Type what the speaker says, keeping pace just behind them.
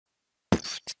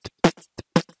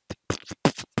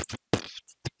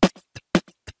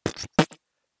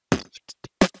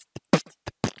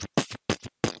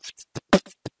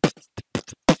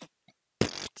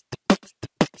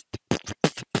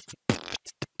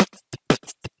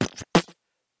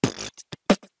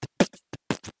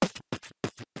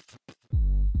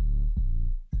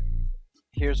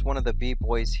Here's one of the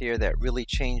b-boys here that really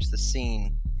changed the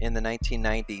scene in the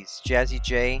 1990s. Jazzy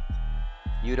J,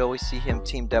 you'd always see him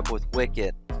teamed up with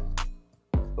Wicked.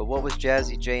 But what was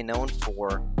Jazzy J known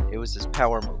for? It was his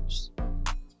power moves.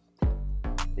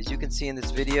 As you can see in this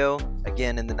video,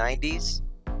 again in the 90s,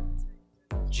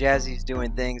 Jazzy's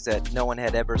doing things that no one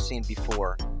had ever seen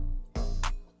before.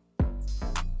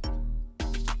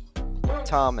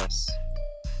 Thomas,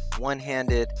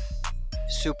 one-handed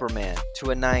Superman to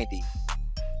a 90.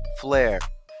 Flair,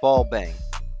 ball bang.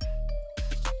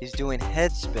 He's doing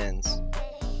head spins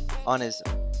on his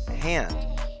hand.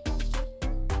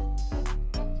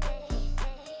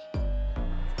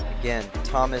 Again,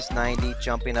 Thomas 90,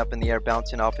 jumping up in the air,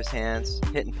 bouncing off his hands,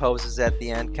 hitting poses at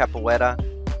the end, capoeira.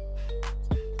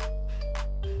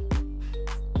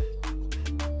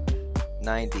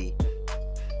 '90,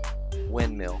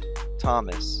 windmill,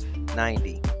 Thomas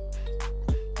 90,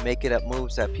 making up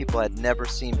moves that people had never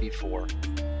seen before.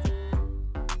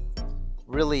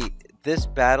 Really, this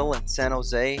battle in San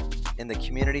Jose in the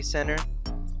community center,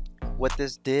 what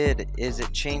this did is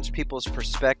it changed people's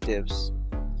perspectives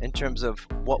in terms of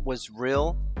what was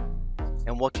real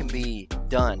and what can be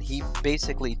done. He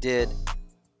basically did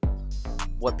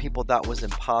what people thought was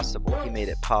impossible. He made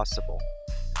it possible.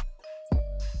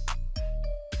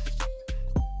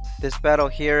 This battle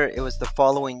here, it was the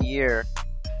following year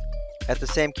at the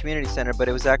same community center, but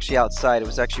it was actually outside. It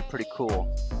was actually pretty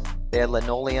cool. They had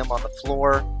linoleum on the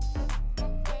floor,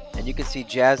 and you can see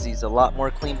Jazzy's a lot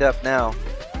more cleaned up now.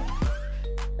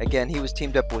 Again, he was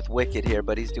teamed up with Wicked here,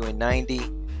 but he's doing 90.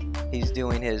 He's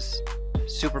doing his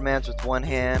Supermans with one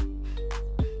hand.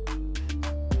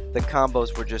 The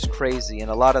combos were just crazy,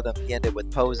 and a lot of them he ended with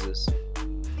poses.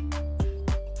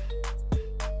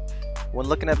 When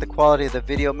looking at the quality of the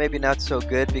video, maybe not so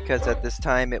good, because at this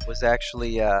time it was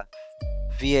actually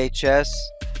VHS.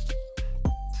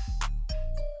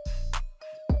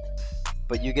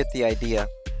 But you get the idea.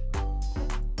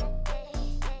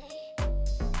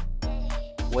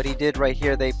 What he did right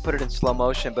here, they put it in slow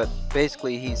motion, but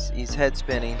basically he's head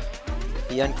spinning.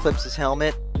 He unclips his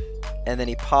helmet, and then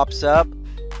he pops up,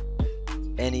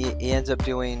 and he ends up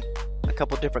doing a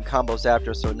couple different combos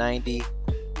after. So 90,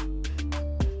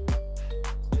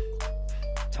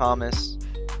 Thomas,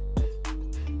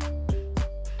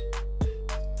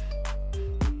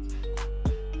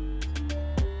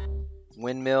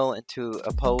 windmill into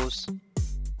a pose.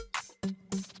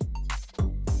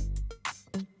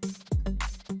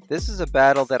 This is a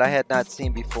battle that I had not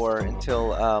seen before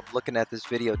until looking at this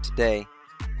video today.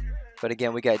 But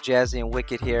again, we got Jazzy and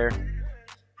Wicked here,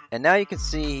 and now you can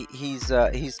see he's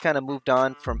kind of moved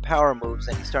on from power moves,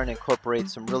 and he's starting to incorporate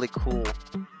some really cool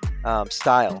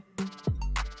style.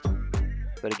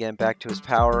 But again, back to his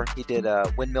power. He did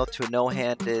a windmill to a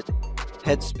no-handed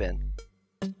head spin,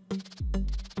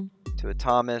 to a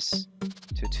Thomas,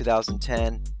 to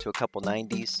 2010, to a couple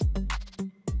 90s.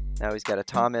 Now he's got a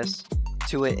Thomas,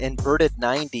 to an inverted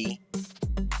 90.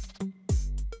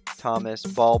 Thomas,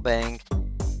 ball bang,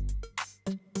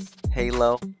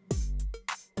 halo.